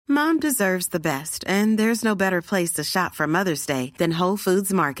Mom deserves the best, and there's no better place to shop for Mother's Day than Whole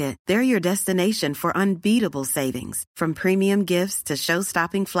Foods Market. They're your destination for unbeatable savings, from premium gifts to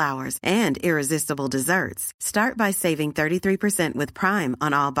show-stopping flowers and irresistible desserts. Start by saving 33% with Prime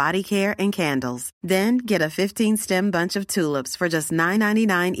on all body care and candles. Then get a 15-stem bunch of tulips for just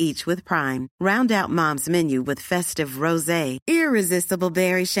 $9.99 each with Prime. Round out Mom's menu with festive rosé, irresistible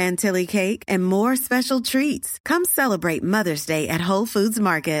berry chantilly cake, and more special treats. Come celebrate Mother's Day at Whole Foods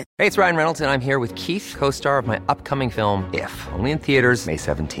Market. Hey, it's Ryan Reynolds, and I'm here with Keith, co-star of my upcoming film, If, only in theaters May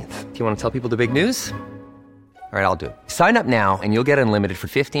 17th. Do you want to tell people the big news? All right, I'll do it. Sign up now and you'll get unlimited for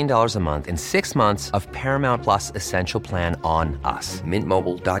 $15 a month and 6 months of Paramount Plus Essential Plan on us.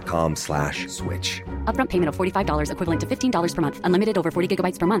 MintMobile.com/switch. Upfront payment of $45 equivalent to $15 per month. Unlimited over 40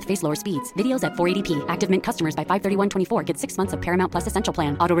 gigabytes per month. Face lower speeds. Videos at 480p. Active Mint customers by 531.24 get 6 months of Paramount Plus Essential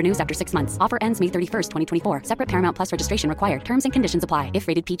Plan. Auto renews after 6 months. Offer ends May 31st, 2024. Separate Paramount Plus registration required. Terms and conditions apply if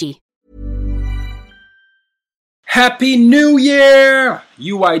rated PG. Happy New Year!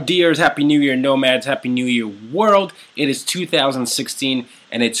 UIDers, Happy New Year, Nomads, Happy New Year, world. It is 2016,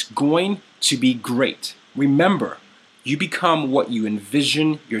 and it's going to be great. Remember, you become what you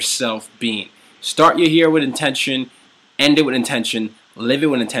envision yourself being. Start your year with intention, end it with intention, live it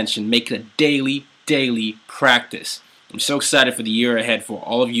with intention, make it a daily practice. I'm so excited for the year ahead for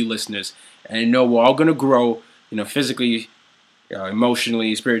all of you listeners, and I know we're all going to grow, physically,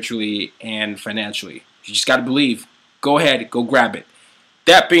 emotionally, spiritually, and financially. You just got to believe. Go ahead, go grab it.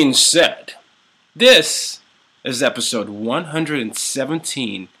 That being said, this is episode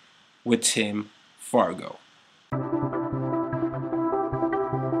 117 with Tim Fargo.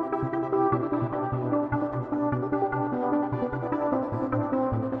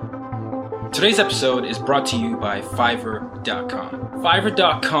 Today's episode is brought to you by Fiverr.com.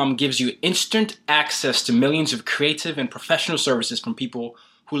 Fiverr.com gives you instant access to millions of creative and professional services from people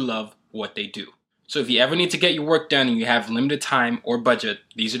who love what they do. So if you ever need to get your work done and you have limited time or budget,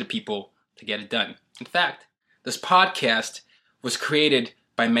 these are the people to get it done. In fact, this podcast was created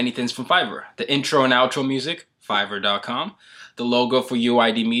by many things from Fiverr. The intro and outro music, Fiverr.com. The logo for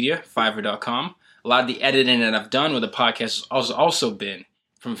UID Media, Fiverr.com. A lot of the editing that I've done with the podcast has also been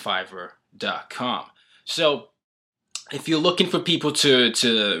from Fiverr.com. So if you're looking for people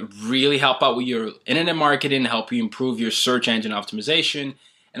to really help out with your internet marketing, help you improve your search engine optimization,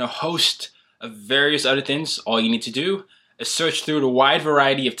 and a host of various other things, all you need to do is search through the wide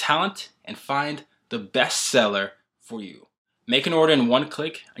variety of talent and find the best seller for you. Make an order in one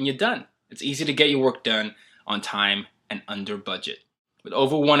click and you're done. It's easy to get your work done on time and under budget. With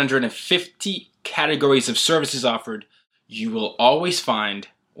over 150 categories of services offered, you will always find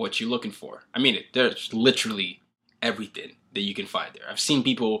what you're looking for. I mean, there's literally everything that you can find there. I've seen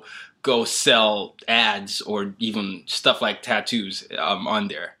people go sell ads or even stuff like tattoos on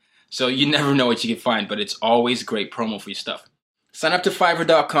there. So you never know what you can find, but it's always great promo for your stuff. Sign up to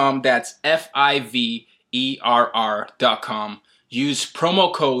Fiverr.com. That's Fiverr.com. Use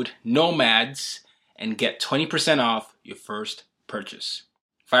promo code NOMADS and get 20% off your first purchase.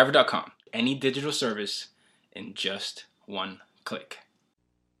 Fiverr.com. Any digital service in just one click.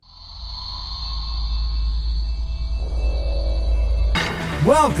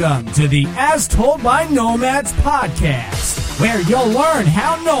 Welcome to the As Told by Nomads podcast, where you'll learn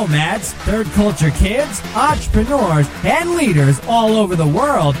how nomads, third culture kids, entrepreneurs, and leaders all over the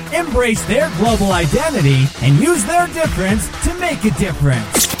world embrace their global identity and use their difference to make a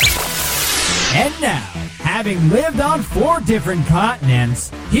difference. And now, having lived on 4 different continents,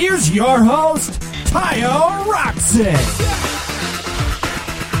 here's your host, Tayo Roxy.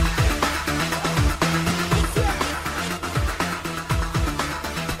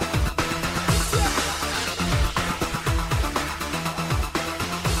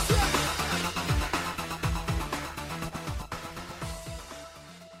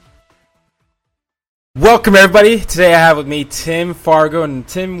 Welcome, everybody. Today I have with me Tim Fargo. And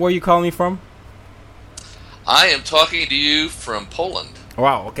Tim, where are you calling me from? I am talking to you from Poland.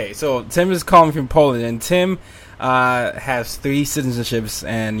 Wow, okay. So Tim is calling me from Poland, and Tim has 3 citizenships,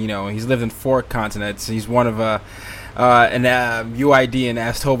 and he's lived in 4 continents. He's one of an UID and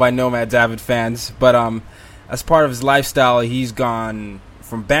As Told by Nomads avid fans. But as part of his lifestyle, he's gone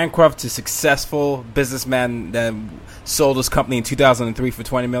from bankrupt to successful businessman that sold his company in 2003 for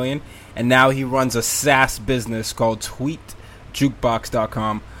 $20 million, and now he runs a SaaS business called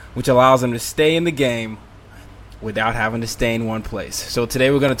TweetJukebox.com, which allows him to stay in the game without having to stay in one place. So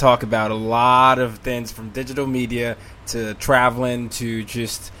today we're going to talk about a lot of things, from digital media to traveling to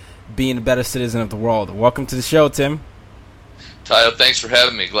just being a better citizen of the world. Welcome to the show, Tim. Tayo, thanks for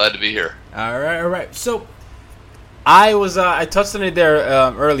having me. Glad to be here. All right. So I touched on it there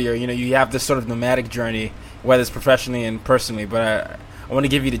earlier. You have this sort of nomadic journey, whether it's professionally and personally. But I want to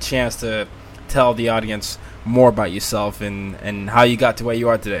give you the chance to tell the audience more about yourself and how you got to where you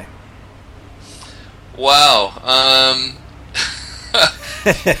are today. Wow.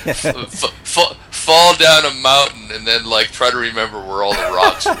 Fall down a mountain and then try to remember where all the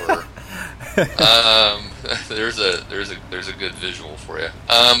rocks were. There's a good visual for you.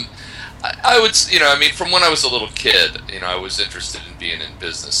 I would, from when I was a little kid, I was interested in being in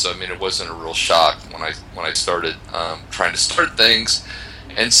business. So it wasn't a real shock when I started trying to start things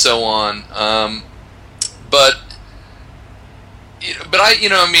and so on. But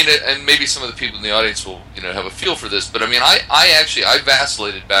and maybe some of the people in the audience will, have a feel for this. But I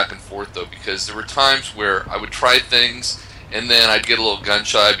vacillated back and forth though, because there were times where I would try things and then I'd get a little gun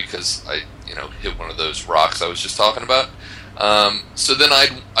shy because I, hit one of those rocks I was just talking about. So then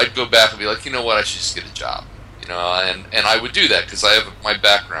I'd go back and be like, you know what, I should just get a job, and I would do that because I have my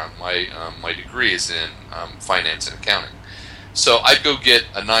background, my degree is in finance and accounting. So I'd go get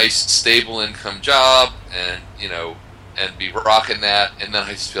a nice stable income job and be rocking that, and then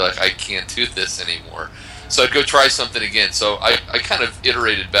I'd just be like, I can't do this anymore. So I'd go try something again. So I kind of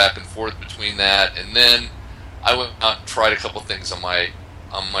iterated back and forth between that, and then I went out and tried a couple things on my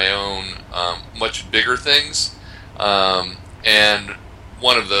own, much bigger things. And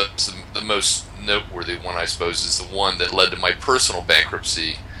one of the most noteworthy one, I suppose, is the one that led to my personal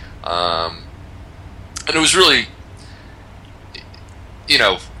bankruptcy. And it was really,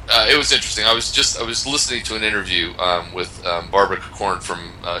 it was interesting. I was listening to an interview with Barbara Corcoran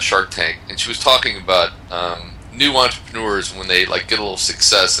from Shark Tank, and she was talking about new entrepreneurs when they get a little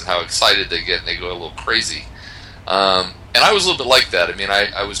success and how excited they get and they go a little crazy. And I was a little bit like that.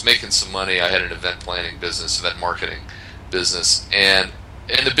 I was making some money. I had an event planning business, event marketing business, and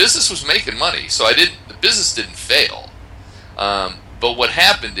the business was making money. So the business didn't fail. But what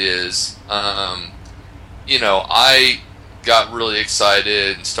happened is, I got really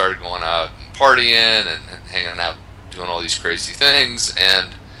excited and started going out and partying and hanging out, doing all these crazy things,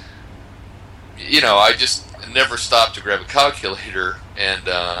 and I just never stopped to grab a calculator and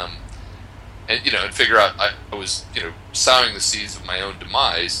figure out I was sowing the seeds of my own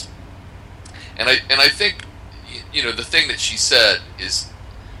demise. And I think the thing that she said is,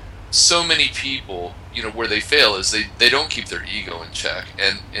 so many people where they fail is they don't keep their ego in check,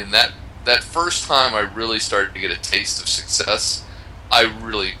 and that first time I really started to get a taste of success, I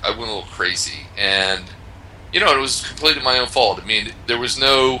went a little crazy, and it was completely my own fault. There was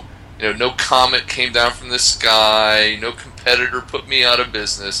no comet came down from the sky, no competitor put me out of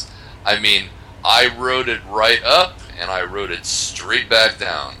business. I rode it right up and I rode it straight back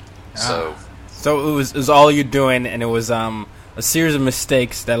down. So it was all you doing, and it was a series of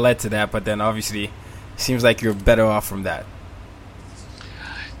mistakes that led to that, but then obviously it seems like you're better off from that.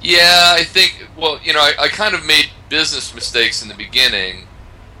 Yeah, I think, I kind of made business mistakes in the beginning,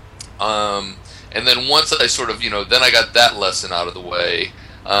 and then once I sort of, then I got that lesson out of the way,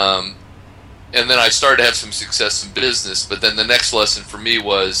 and then I started to have some success in business, but then the next lesson for me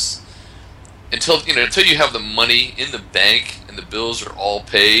was, until you have the money in the bank and the bills are all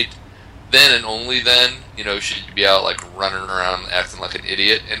paid, then and only then, should you be out running around acting like an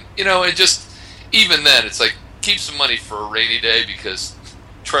idiot. And it just, even then, it's keep some money for a rainy day, because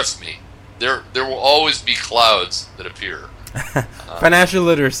trust me, there will always be clouds that appear. Financial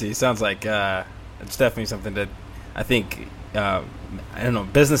literacy sounds like it's definitely something that I think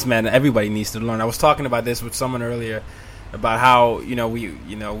businessmen, everybody needs to learn. I was talking about this with someone earlier about how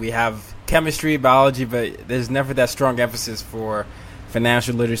we have chemistry, biology, but there's never that strong emphasis for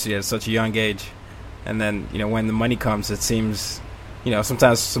financial literacy at such a young age. And then when the money comes, it seems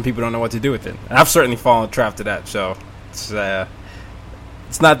sometimes some people don't know what to do with it. And I've certainly fallen trapped to that. So it's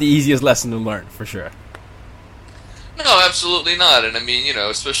not the easiest lesson to learn, for sure. No, absolutely not. And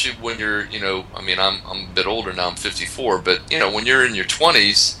especially when you're I'm a bit older now. I'm 54, but when you're in your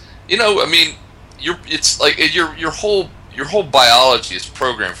 20s, it's like your whole biology is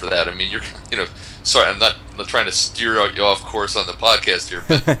programmed for that. Sorry, I'm not trying to steer you off course on the podcast here,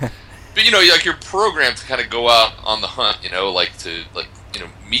 but but you're programmed to kind of go out on the hunt, to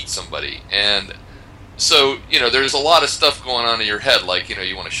meet somebody, and so there's a lot of stuff going on in your head,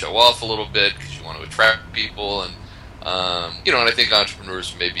 you want to show off a little bit because you want to attract people, and and I think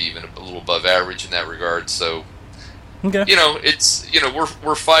entrepreneurs may be even a little above average in that regard. So okay. It's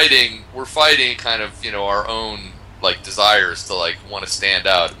we're fighting kind of our own desires to want to stand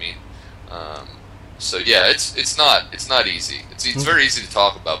out. So yeah, it's not easy. It's very easy to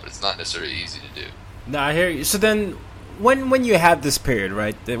talk about, but it's not necessarily easy to do. No, I hear you. So then, when you had this period,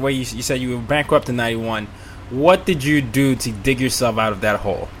 right, where you said you were bankrupt in '91, what did you do to dig yourself out of that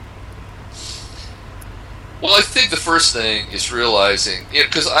hole? Well, I think the first thing is realizing,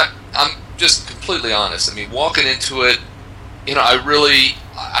 because I'm just completely honest. I mean, walking into it,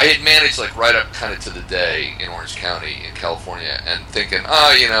 I had managed like right up kind of to the day in Orange County in California, and thinking,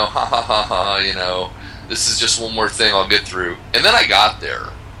 this is just one more thing I'll get through. And then I got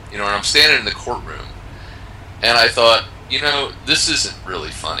there, and I'm standing in the courtroom, and I thought, this isn't really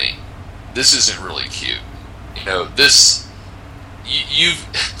funny. This isn't really cute. There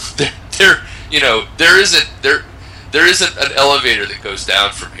isn't an elevator that goes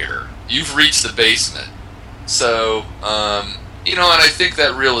down from here. You've reached the basement. So, and I think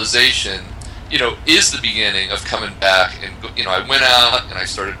that realization, is the beginning of coming back. And, I went out and I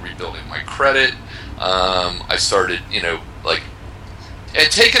started rebuilding my credit. I started, and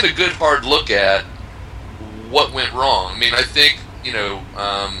taking a good hard look at what went wrong. I mean, I think,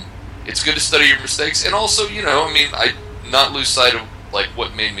 it's good to study your mistakes. And also, I not lose sight of, like,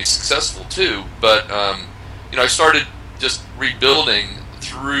 what made me successful, too. But, I started just rebuilding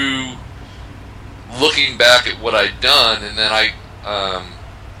through looking back at what I'd done, and then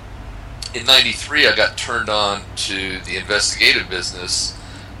in '93, I got turned on to the investigative business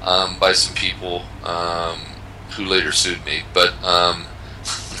by some people who later sued me. But I'm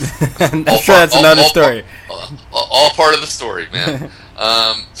sure that's another story. All part of the story, man.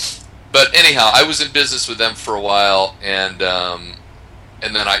 But anyhow, I was in business with them for a while, and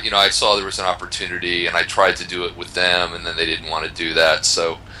then I saw there was an opportunity, and I tried to do it with them, and then they didn't want to do that,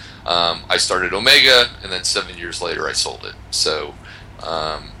 so. I started Omega, and then 7 years later I sold it. So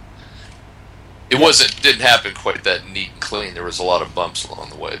it didn't happen quite that neat and clean. There was a lot of bumps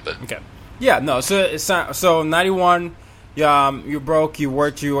along the way, but okay, yeah, no. So it's not, so 91, you broke, you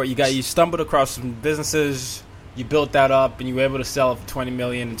worked, you stumbled across some businesses, you built that up, and you were able to sell it for $20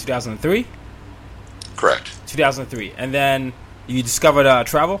 million in 2003. Correct. 2003, and then you discovered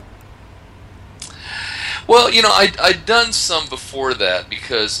travel. Well, I'd done some before that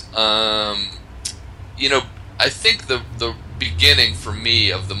because, I think the beginning for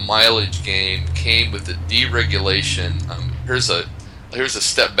me of the mileage game came with the deregulation. Here's a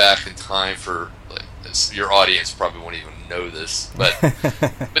step back in time for your audience probably won't even know this, but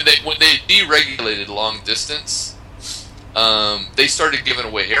when they deregulated long distance, they started giving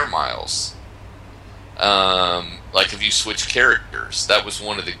away air miles. Like if you switch carriers, that was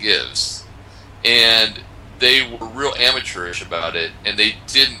one of the gives, and they were real amateurish about it, and they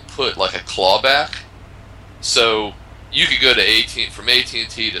didn't put like a clawback, so you could go to from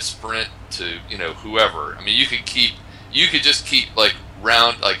AT&T to Sprint to whoever. I mean, you could just keep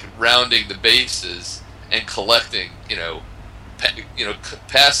rounding the bases and collecting,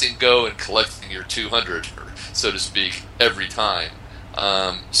 passing go and collecting your 200, so to speak, every time.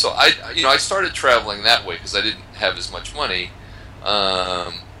 So I started traveling that way because I didn't have as much money,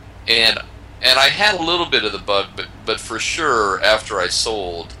 and I had a little bit of the bug, but for sure, after I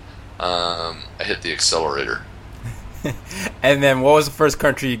sold, I hit the accelerator. And then, what was the first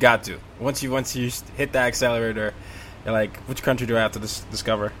country you got to? Once you hit the accelerator, you're like, which country do I have to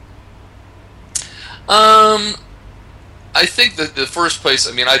discover? I think that the first place,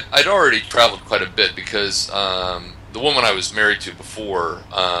 I mean, I'd already traveled quite a bit because the woman I was married to before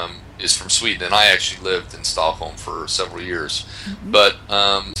is from Sweden, and I actually lived in Stockholm for several years. Mm-hmm. But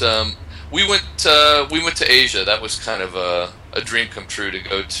we went to Asia. That was kind of a dream come true to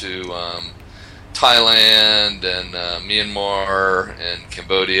go to Thailand and Myanmar and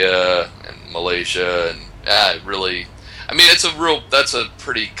Cambodia and Malaysia, and really, I mean, that's a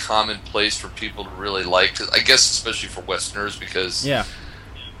pretty common place for people to really like. I guess especially for Westerners because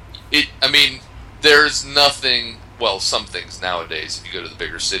there's nothing. Well, some things nowadays if you go to the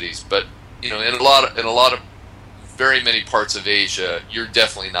bigger cities, but in a lot of very many parts of Asia, you're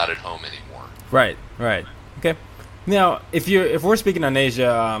definitely not at home anymore. Right. Okay. Now, if we're speaking on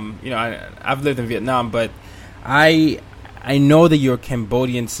Asia, I've lived in Vietnam, but I know that you're a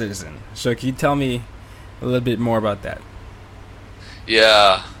Cambodian citizen. So can you tell me a little bit more about that?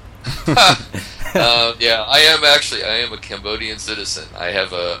 Yeah. I am a Cambodian citizen. I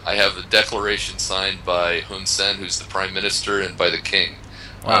have a declaration signed by Hun Sen, who's the prime minister, and by the king.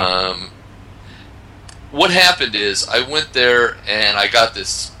 Wow. What happened is I went there and I got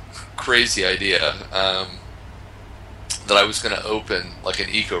this crazy idea that I was going to open like an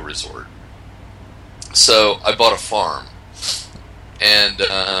eco resort. So I bought a farm, and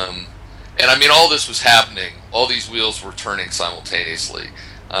I mean all this was happening. All these wheels were turning simultaneously.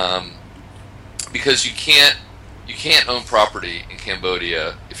 Because you can't own property in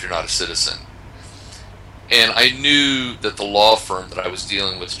Cambodia if you're not a citizen. And I knew that the law firm that I was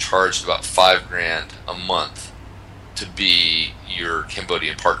dealing with charged about $5,000 a month to be your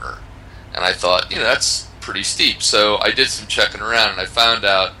Cambodian partner. And I thought, that's pretty steep. So I did some checking around, and I found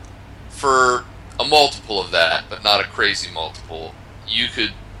out for a multiple of that, but not a crazy multiple, you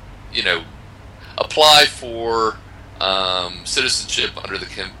could, apply for citizenship under the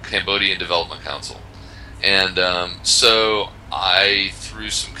Cambodian Development Council. And so I, through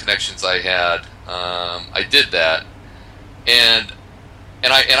some connections I had, I did that, and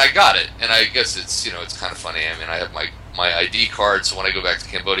I got it. And I guess it's it's kind of funny. I mean, I have my ID card, so when I go back to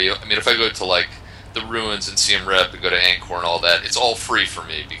Cambodia, I mean, if I go to like the ruins in Siem Reap and go to Angkor and all that, it's all free for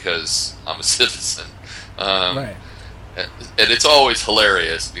me because I'm a citizen. Right. And it's always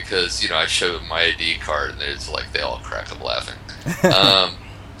hilarious because I show them my ID card and it's like they all crack up laughing.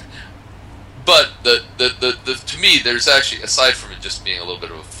 But the to me, there's actually, aside from it just being a little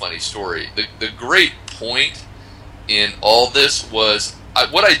bit of a funny story, the great point in all this was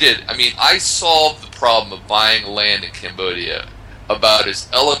what I did. I mean, I solved the problem of buying land in Cambodia about as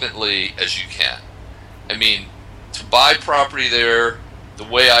elegantly as you can. I mean, to buy property there, the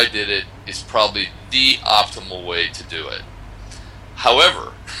way I did it is probably the optimal way to do it.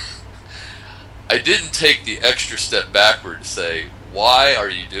 However, I didn't take the extra step backward to say, why are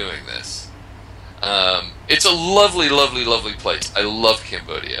you doing this? It's a lovely, lovely, lovely place. I love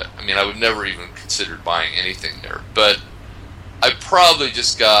Cambodia. I mean, I would never even consider buying anything there. But I probably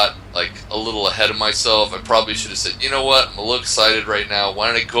just got like a little ahead of myself. I probably should have said, you know what, I'm a little excited right now. Why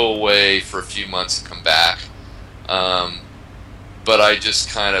don't I go away for a few months and come back? But I just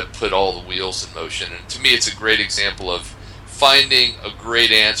kind of put all the wheels in motion. And to me, it's a great example of finding a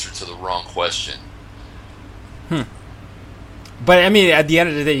great answer to the wrong question. But I mean, at the end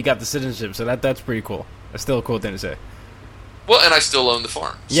of the day, you got the citizenship, so that's pretty cool. That's still a cool thing to say. Well, and I still own the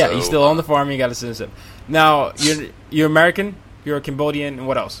farm. Yeah, so, you still own the farm, and you got a citizenship. Now, you're American, you're a Cambodian, and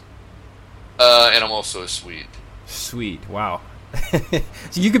what else? And I'm also a Swede. Swede, wow.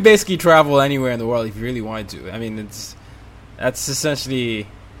 So you could basically travel anywhere in the world if you really wanted to. I mean, that's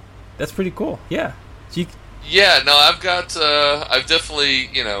pretty cool. Yeah. So yeah, no, I've definitely,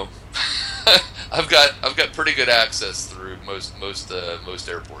 I've got pretty good access through most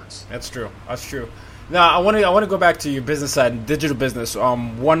airports. That's true. Now I want to go back to your business side, digital business.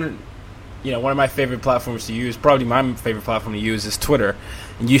 One of my favorite platforms to use, probably my favorite platform to use, is Twitter.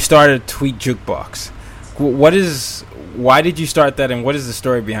 And you started Tweet Jukebox. Why did you start that, and what is the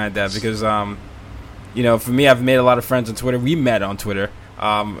story behind that? Because for me, I've made a lot of friends on Twitter. We met on Twitter.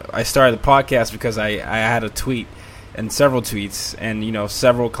 I started the podcast because I had a tweet and several tweets, and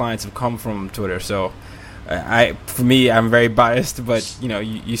several clients have come from Twitter. So for me, I'm very biased, but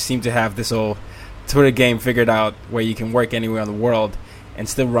you seem to have this whole Twitter game figured out where you can work anywhere in the world and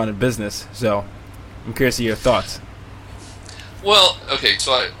still run a business. So I'm curious to your thoughts. Well, okay,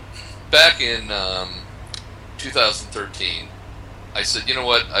 so back in 2013, I said, you know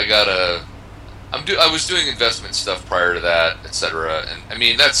what, I was doing investment stuff prior to that, etc. And I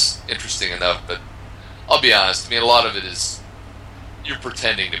mean, that's interesting enough, but I'll be honest, I mean, a lot of it is you're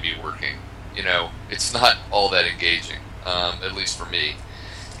pretending to be working. It's not all that engaging, at least for me.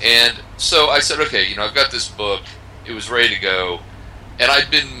 And so I said, okay, I've got this book. It was ready to go, and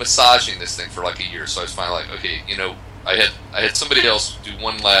I'd been massaging this thing for like a year. So I was finally like, okay, I had somebody else do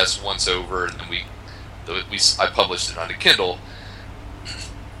one last once over, and then I published it on a Kindle.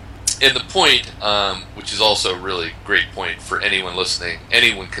 And the point, which is also a really great point for anyone listening,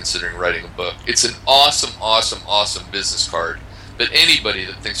 anyone considering writing a book, it's an awesome, awesome, awesome business card. But anybody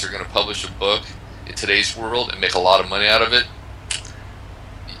that thinks they're going to publish a book in today's world and make a lot of money out of it,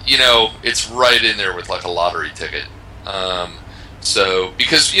 it's right in there with like a lottery ticket. So,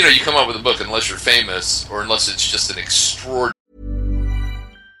 because, you come up with a book, unless you're famous or unless it's just an extraordinary...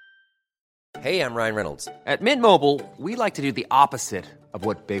 Hey, I'm Ryan Reynolds. At Mint Mobile, we like to do the opposite of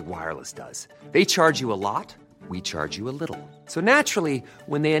what Big Wireless does. They charge you a lot, we charge you a little. So naturally,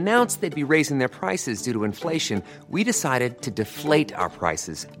 when they announced they'd be raising their prices due to inflation, we decided to deflate our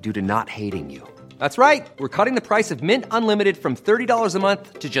prices due to not hating you. That's right. We're cutting the price of Mint Unlimited from $30 a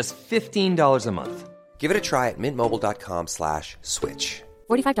month to just $15 a month. Give it a try at mintmobile.com/switch.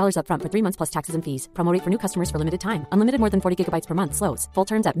 $45 up front for 3 months plus taxes and fees. Promo rate for new customers for limited time. Unlimited more than 40 gigabytes per month. Slows full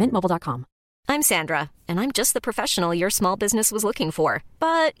terms at mintmobile.com. I'm Sandra, and I'm just the professional your small business was looking for.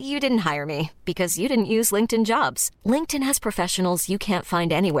 But you didn't hire me because you didn't use LinkedIn Jobs. LinkedIn has professionals you can't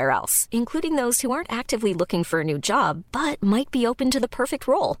find anywhere else, including those who aren't actively looking for a new job, but might be open to the perfect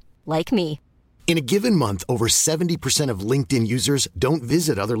role, like me. In a given month, over 70% of LinkedIn users don't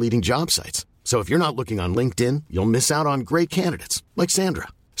visit other leading job sites. So if you're not looking on LinkedIn, you'll miss out on great candidates like Sandra.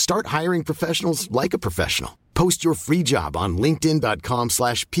 Start hiring professionals like a professional. Post your free job on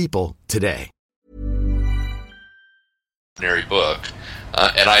linkedin.com/people today. Book,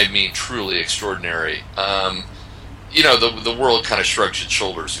 and I mean truly extraordinary. The world kind of shrugs its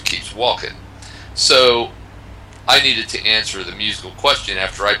shoulders and keeps walking. So I needed to answer the musical question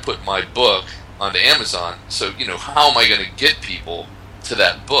after I put my book onto Amazon. So, how am I going to get people to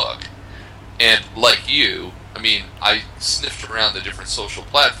that book? And like you, I mean, I sniffed around the different social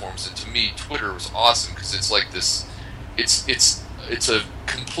platforms, and to me, Twitter was awesome because it's like this. It's a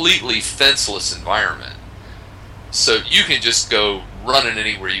completely fenceless environment, so you can just go running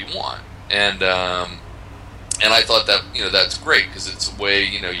anywhere you want, and I thought that that's great because it's a way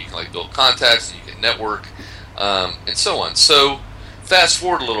you can like build contacts and you can network, and so on. So fast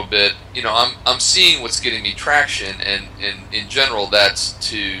forward a little bit, I'm seeing what's getting me traction, and in general, that's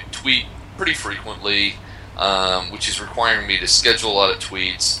to tweet pretty frequently. Which is requiring me to schedule a lot of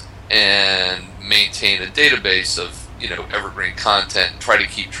tweets and maintain a database of evergreen content, and try to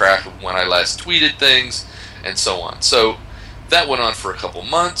keep track of when I last tweeted things, and so on. So that went on for a couple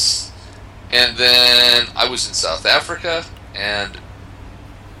months, and then I was in South Africa, and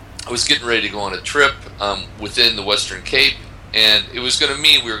I was getting ready to go on a trip within the Western Cape, and it was going to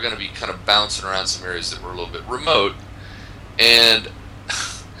mean we were going to be kind of bouncing around some areas that were a little bit remote, and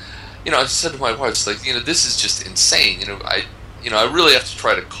I said to my wife, it's like, this is just insane. I really have to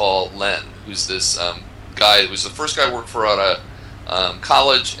try to call Len, who's this guy. It was the first guy I worked for out of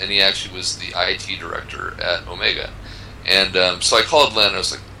college, and he actually was the IT director at Omega. And so I called Len, and I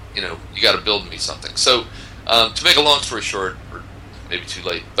was like, you got to build me something. So to make a long story short, or maybe too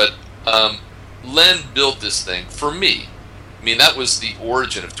late, but Len built this thing for me. I mean, that was the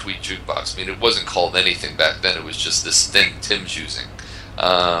origin of Tweet Jukebox. I mean, it wasn't called anything back then. It was just this thing Tim's using.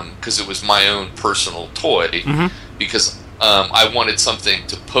 Because it was my own personal toy, because I wanted something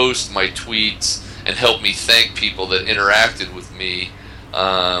to post my tweets and help me thank people that interacted with me,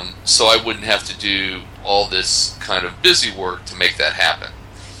 so I wouldn't have to do all this kind of busy work to make that happen.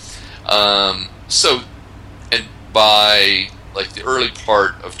 And by like the early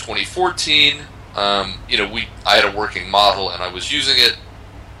part of 2014, I had a working model and I was using it,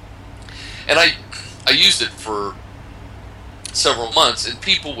 and I used it for several months, and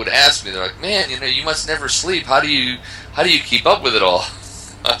people would ask me, they're like, man, you must never sleep. How do you keep up with it all?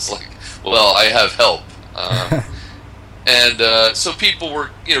 I was like, well, I have help. And so people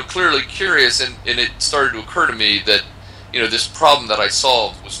were, clearly curious, and it started to occur to me that, this problem that I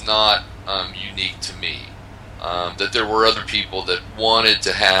solved was not unique to me. That there were other people that wanted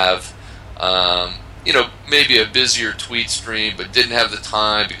to have, maybe a busier tweet stream, but didn't have the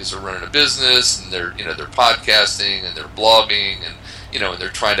time because they're running a business, and they're podcasting and they're blogging, and and they're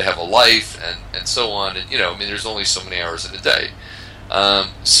trying to have a life, and so on. And there's only so many hours in a day.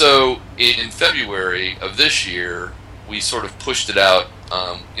 So in February of this year, we sort of pushed it out.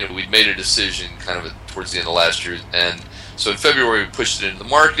 We'd made a decision kind of towards the end of last year, and so in February we pushed it into the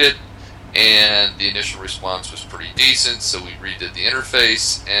market. And the initial response was pretty decent, so we redid the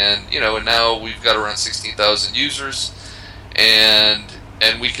interface, and and now we've got around 16,000 users, and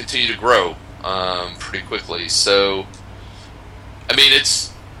we continue to grow pretty quickly. So, I mean,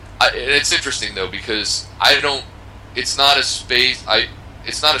 it's interesting though, because it's not a space I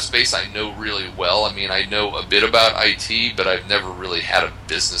know really well. I mean, I know a bit about IT, but I've never really had a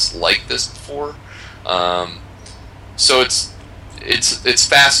business like this before. So it's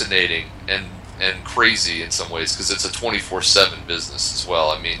fascinating and crazy in some ways, because it's a 24/7 business as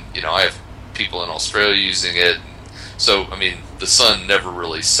well. I mean, I have people in Australia using it, so I mean, the sun never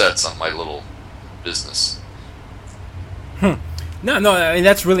really sets on my little business. No, I mean,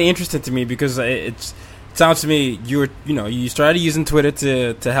 that's really interesting to me, because it sounds to me you started using Twitter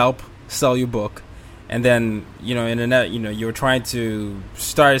to help sell your book, and then internet, you were trying to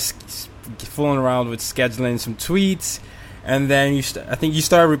start fooling around with scheduling some tweets. And then I think you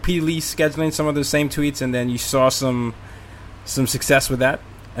started repeatedly scheduling some of the same tweets, and then you saw some success with that.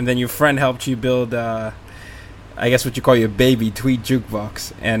 And then your friend helped you build, I guess what you call your baby, Tweet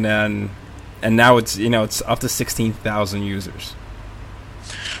Jukebox, and now it's up to 16,000 users.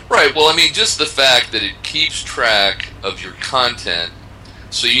 Right. Well, I mean, just the fact that it keeps track of your content,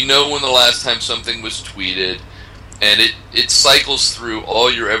 so you know when the last time something was tweeted. And it cycles through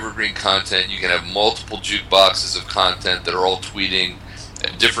all your evergreen content. You can have multiple jukeboxes of content that are all tweeting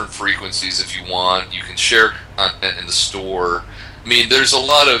at different frequencies if you want. You can share content in the store. I mean, there's a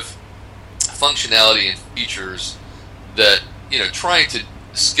lot of functionality and features that, trying to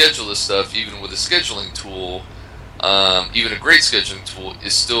schedule this stuff, even with a scheduling tool, even a great scheduling tool,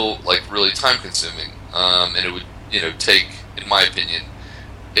 is still, like, really time-consuming. And it would, take, in my opinion,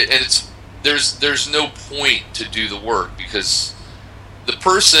 there's no point to do the work, because the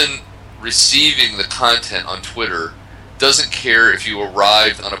person receiving the content on Twitter doesn't care if you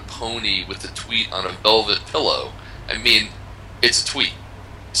arrived on a pony with a tweet on a velvet pillow. I mean, it's a tweet.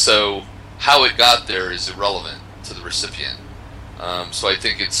 So how it got there is irrelevant to the recipient. So I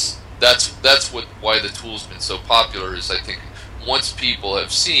think that's why the tool's been so popular, is I think once people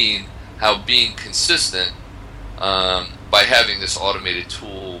have seen how being consistent by having this automated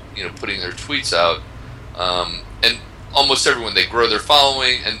tool, putting their tweets out, and almost everyone, they grow their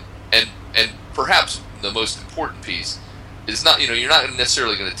following, and perhaps the most important piece is not, you're not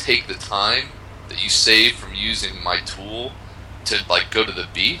necessarily going to take the time that you save from using my tool to go to the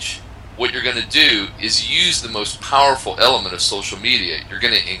beach. What you're going to do is use the most powerful element of social media. You're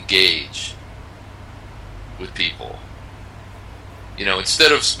going to engage with people.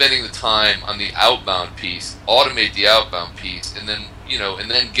 Instead of spending the time on the outbound piece, automate the outbound piece, and then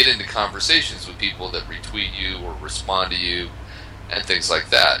get into conversations with people that retweet you or respond to you and things like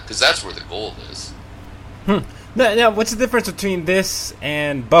that, because that's where the gold is. Now, what's the difference between this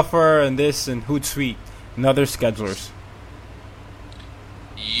and Buffer and this and Hootsuite and other schedulers?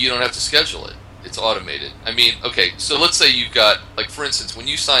 You don't have to schedule it. It's automated. I mean, okay, so let's say you've got, for instance, when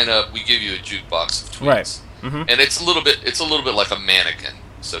you sign up, we give you a jukebox of tweets. Right. Mm-hmm. And it's a little bit like a mannequin,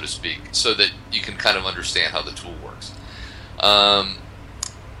 so to speak, so that you can kind of understand how the tool works.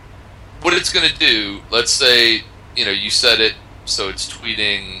 What it's going to do, let's say, you set it so it's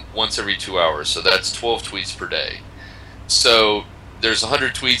tweeting once every 2 hours, so that's 12 tweets per day. So there's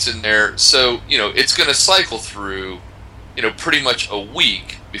 100 tweets in there, so, it's going to cycle through, pretty much a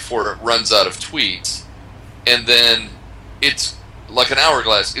week before it runs out of tweets, and then it's like an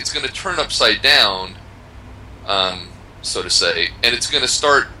hourglass. It's going to turn upside down, so to say, and it's going to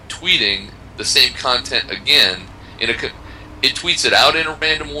start tweeting the same content again. It tweets it out in a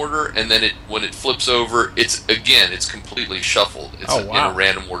random order, and then when it flips over, it's completely shuffled. It's in a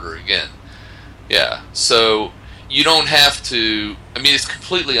random order again. Yeah, so you don't have to. I mean, it's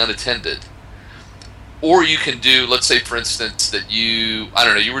completely unattended. Or you can do, let's say, for instance, that you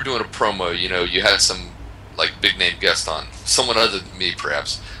were doing a promo. You had some big name guest on, someone other than me,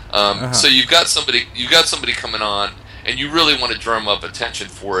 perhaps. So you've got somebody coming on, and you really want to drum up attention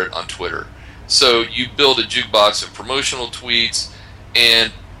for it on Twitter. So you build a jukebox of promotional tweets,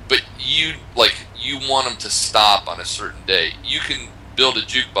 but you want them to stop on a certain day. You can build a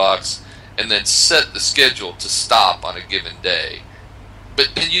jukebox and then set the schedule to stop on a given day.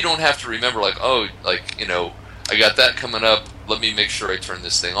 But then you don't have to remember I got that coming up. Let me make sure I turn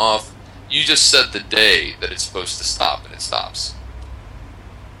this thing off. You just set the day that it's supposed to stop, and it stops.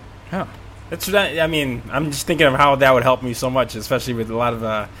 Huh. I mean, I'm just thinking of how that would help me so much, especially with a lot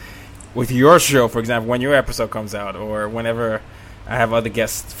of with your show, for example, when your episode comes out, or whenever I have other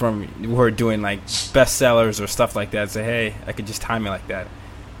guests who are doing bestsellers or stuff like that. Say, hey, I could just time it like that.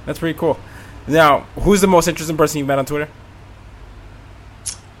 That's pretty cool. Now, who's the most interesting person you've met on Twitter?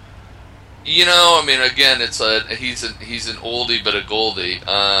 I mean, again, he's an oldie but a goldie.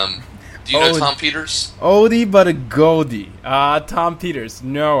 Do you know Tom Peters? Oldie but a goldie. Tom Peters.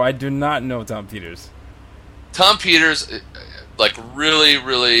 No, I do not know Tom Peters. Tom Peters, really,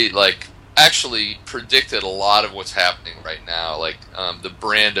 really, actually predicted a lot of what's happening right now. The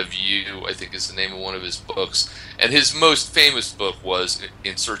Brand of You, I think, is the name of one of his books. And his most famous book was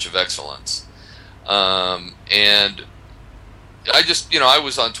In Search of Excellence. And I just, I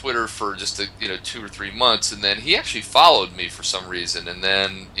was on Twitter for just 2 or 3 months, and then he actually followed me for some reason, and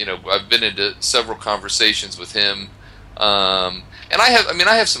then I've been into several conversations with him, and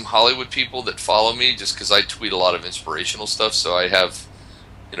I have some Hollywood people that follow me just because I tweet a lot of inspirational stuff, so I have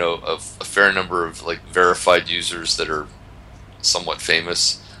a fair number of verified users that are somewhat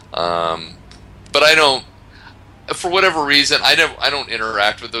famous, but I don't. For whatever reason, I don't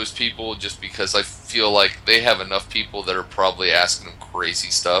interact with those people just because I feel like they have enough people that are probably asking them crazy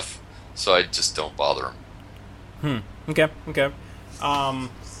stuff, so I just don't bother them. Okay.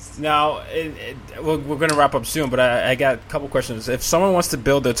 Now, we're going to wrap up soon, but I got a couple questions. If someone wants to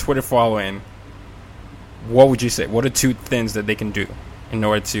build a Twitter following, what would you say? What are 2 things that they can do in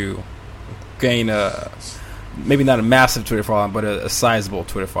order to gain maybe not a massive Twitter following, but a sizable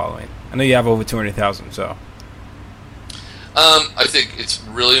Twitter following? I know you have over 200,000, so... I think it's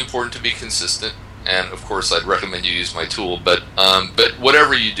really important to be consistent, and of course I'd recommend you use my tool, but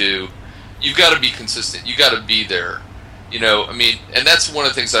whatever you do, you've got to be consistent. You got to be there. I mean, and that's one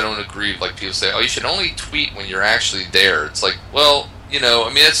of the things I don't agree with. People say, oh, you should only tweet when you're actually there. It's well,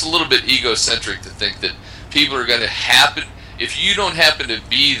 I mean, it's a little bit egocentric to think that people are going to happen, if you don't happen to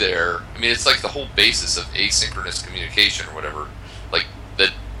be there. I mean, it's the whole basis of asynchronous communication or whatever,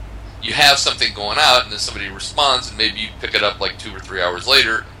 that you have something going out, and then somebody responds, and maybe you pick it up like 2 or 3 hours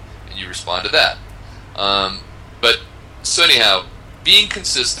later, and you respond to that. So anyhow, being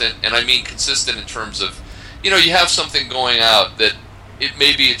consistent, and I mean consistent in terms of, you have something going out that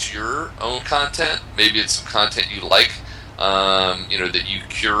maybe it's your own content, maybe it's some content you like, that you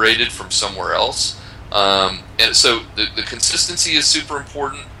curated from somewhere else. And so the consistency is super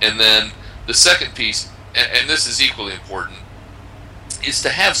important, and then the second piece, and this is equally important, is to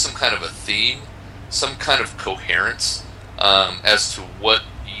have some kind of a theme, some kind of coherence as to what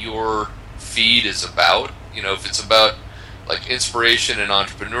your feed is about. If it's about like inspiration and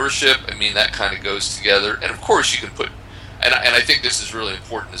entrepreneurship, I mean, that kind of goes together. And of course, you can put, and I think this is really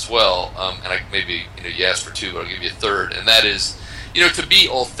important as well. And maybe you asked for two, but I'll give you a third, and that is, to be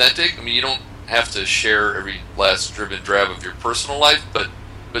authentic. I mean, you don't have to share every last drib and drab of your personal life, but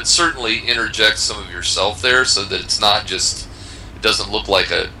certainly interject some of yourself there, so that it's not just, it doesn't look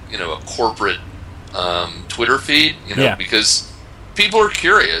like a corporate Twitter feed, because people are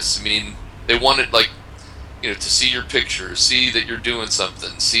curious. I mean, they want it like, to see your picture, see that you're doing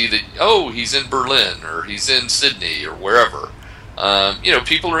something, see that, he's in Berlin or he's in Sydney or wherever.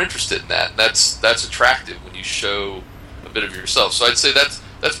 People are interested in that. That's attractive when you show a bit of yourself. So I'd say that's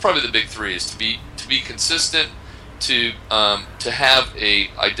probably the big three: is to be consistent, to have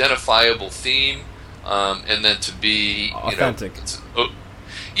a identifiable theme, and then to be authentic.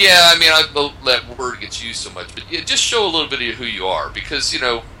 Yeah, I mean, that word gets used so much, but just show a little bit of who you are, because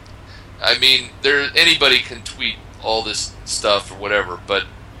I mean, anybody can tweet all this stuff or whatever, but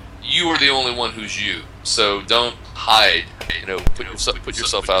you are the only one who's you. So don't hide. Put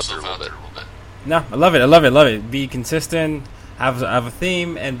yourself out there a little bit. No, I love it. Be consistent, have a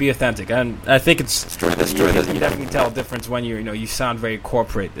theme, and be authentic. And I think it's true. You definitely tell a difference when you sound very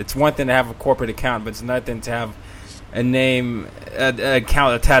corporate. It's one thing to have a corporate account, but it's another thing to have a name, an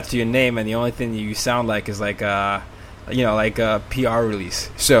account attached to your name, and the only thing you sound like is like a PR release.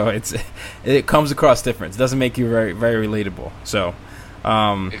 So it comes across different. It doesn't make you very, very relatable. So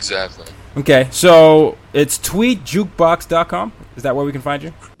exactly. Okay, so it's tweetjukebox.com. Is that where we can find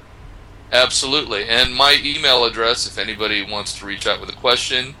you? Absolutely. And my email address, if anybody wants to reach out with a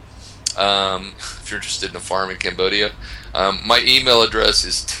question, if you're interested in a farm in Cambodia, my email address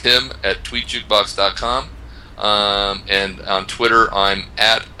is tim@tweetjukebox.com. And on Twitter, I'm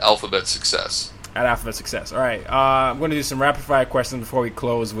 @AlphabetSuccess. At Alphabet Success. All right. I'm going to do some rapid fire questions before we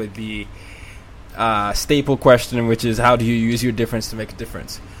close with the staple question, which is, how do you use your difference to make a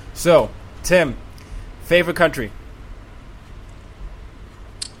difference? So, Tim, favorite country?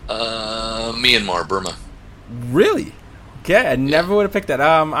 Myanmar, Burma. Really? Okay, I never would have picked that.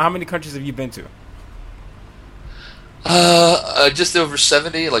 How many countries have you been to? Just over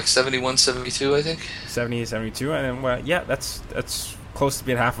 70, like 71, 72, I think. 70, 72, and then that's close to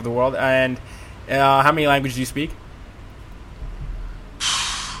being half of the world. And how many languages do you speak?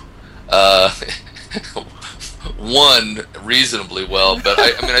 One reasonably well, but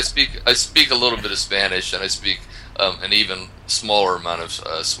I speak a little bit of Spanish, and I speak an even smaller amount of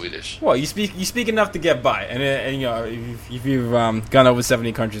Swedish. Well, you speak enough to get by, and if you've gone over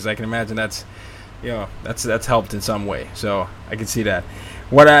 70 countries, I can imagine that's helped in some way. So I can see that.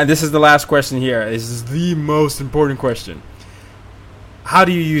 This is the last question here. This is the most important question. How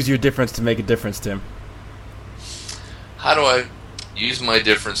do you use your difference to make a difference, Tim? How do I use my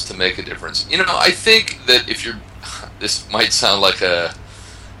difference to make a difference? I think that this might sound like I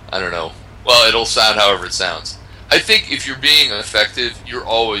don't know. Well, it'll sound however it sounds. I think if you're being effective, you're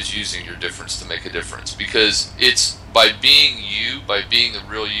always using your difference to make a difference, because it's by being you, by being the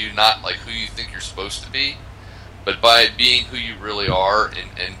real you, not like who you think you're supposed to be, but by being who you really are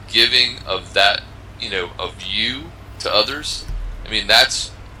and giving of that, of you to others. I mean,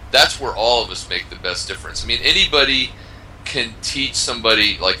 that's where all of us make the best difference. I mean, anybody can teach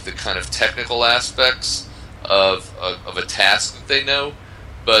somebody like the kind of technical aspects of a task that they know,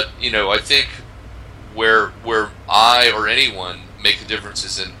 but I think where I or anyone make a difference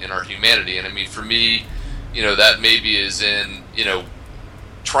is in our humanity. And I mean, for me, that maybe is in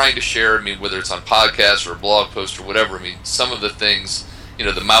trying to share. I mean, whether it's on podcasts or a blog post or whatever. I mean, some of the things,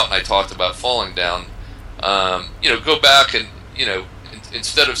 the mountain I talked about falling down. Go back and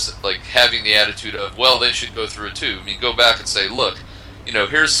instead of like having the attitude of, well, they should go through it too. I mean, go back and say, look,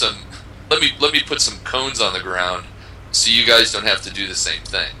 here's some. Let me put some cones on the ground, so you guys don't have to do the same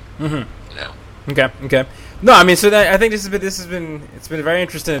thing. Mm-hmm. Okay. No, I mean, so I think it's been very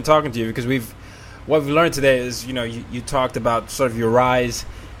interesting in talking to you, because what we've learned today is, you talked about sort of your rise,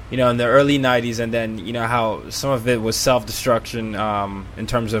 in the early 90s, and then, how some of it was self-destruction in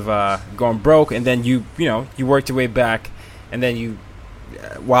terms of going broke, and then you worked your way back, and then you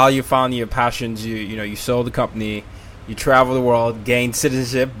while you found your passions, you sold the company, you traveled the world, gained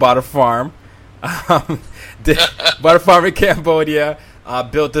citizenship, bought a farm, bought a farm in Cambodia,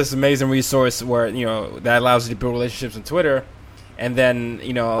 built this amazing resource where that allows you to build relationships on Twitter, and then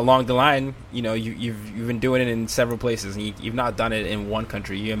along the line, you've been doing it in several places, and you've not done it in one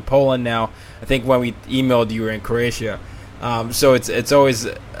country. You're in Poland now. I think when we emailed, you were in Croatia. So it's always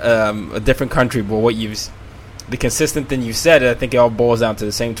a different country, but the consistent thing you said, I think it all boils down to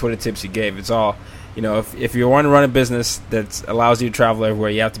the same Twitter tips you gave. It's all, if you want to run a business that allows you to travel everywhere,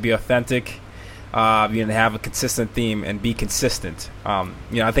 you have to be authentic. You have a consistent theme and be consistent.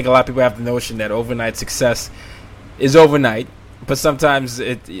 I think a lot of people have the notion that overnight success is overnight, but sometimes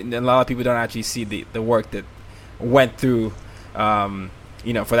a lot of people don't actually see the work that went through, for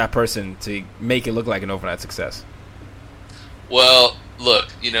that person to make it look like an overnight success. Well, look,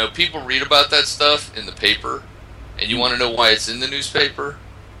 people read about that stuff in the paper, and you want to know why it's in the newspaper?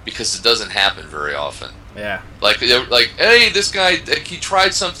 Because it doesn't happen very often. Yeah. Like, hey, this guy, he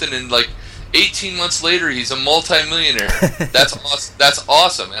tried something, and 18 months later, he's a multi-millionaire. That's awesome. That's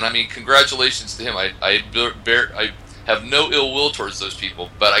awesome. And I mean, congratulations to him. I have no ill will towards those people,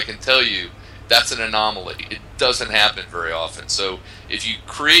 but I can tell you that's an anomaly. It doesn't happen very often. So if you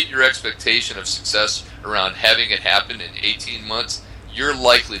create your expectation of success around having it happen in 18 months, you're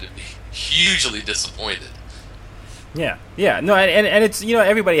likely to be hugely disappointed. Yeah. No, and it's,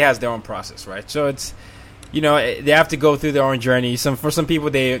 everybody has their own process, right? So it's, they have to go through their own journey. For some people,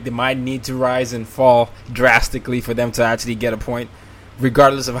 they might need to rise and fall drastically for them to actually get a point,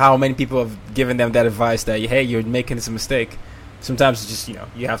 regardless of how many people have given them that advice that, hey, you're making this a mistake. Sometimes it's just,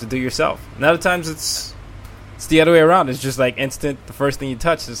 you have to do it yourself. And other times it's the other way around. It's just instant. The first thing you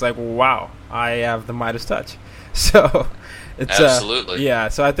touch is wow, I have the Midas touch. So it's absolutely. Yeah.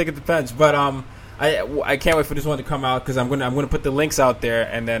 So I think it depends. But I can't wait for this one to come out, because I'm gonna put the links out there,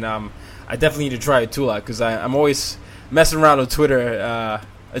 and then I definitely need to try a tool out, because I'm always messing around on Twitter.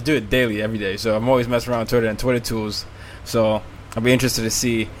 I do it daily, every day. So I'm always messing around on Twitter and Twitter tools. So I'll be interested to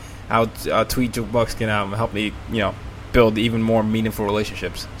see how Tweet Jukebox can help me, build even more meaningful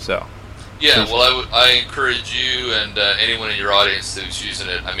relationships. So. Yeah, well, I encourage you and anyone in your audience who's using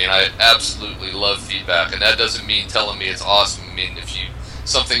it. I mean, I absolutely love feedback, and that doesn't mean telling me it's awesome. I mean, if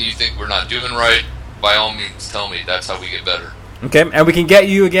something you think we're not doing right, by all means, tell me. That's how we get better. Okay, and we can get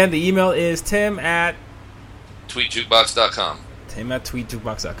you again. The email is tim@tweetjukebox.com.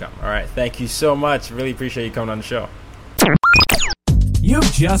 tim@tweetjukebox.com. All right, thank you so much. Really appreciate you coming on the show.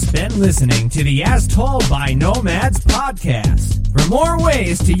 You've just been listening to the As Told by Nomads podcast. For more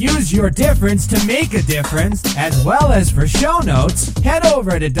ways to use your difference to make a difference, as well as for show notes, head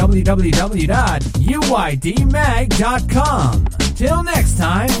over to www.uydmag.com. Till next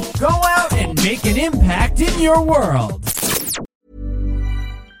time, go out and make an impact in your world.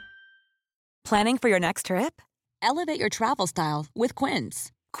 Planning for your next trip? Elevate your travel style with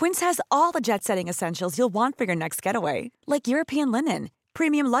Quince. Quince has all the jet-setting essentials you'll want for your next getaway, like European linen,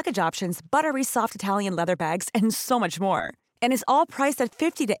 premium luggage options, buttery soft Italian leather bags, and so much more. And is all priced at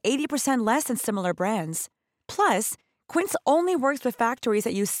 50 to 80% less than similar brands. Plus, Quince only works with factories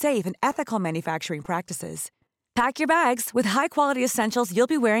that use safe and ethical manufacturing practices. Pack your bags with high-quality essentials you'll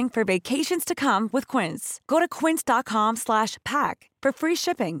be wearing for vacations to come with Quince. Go to quince.com/pack for free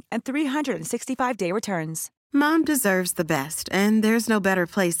shipping and 365-day returns. Mom deserves the best, and there's no better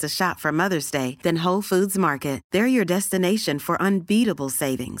place to shop for Mother's Day than Whole Foods Market. They're your destination for unbeatable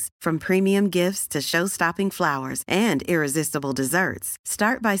savings, from premium gifts to show-stopping flowers and irresistible desserts.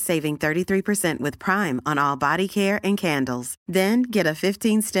 Start by saving 33% with Prime on all body care and candles. Then get a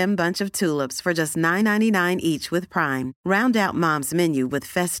 15-stem bunch of tulips for just $9.99 each with Prime. Round out Mom's menu with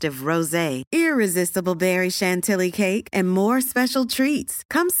festive rosé, irresistible berry chantilly cake, and more special treats.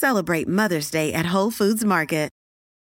 Come celebrate Mother's Day at Whole Foods Market.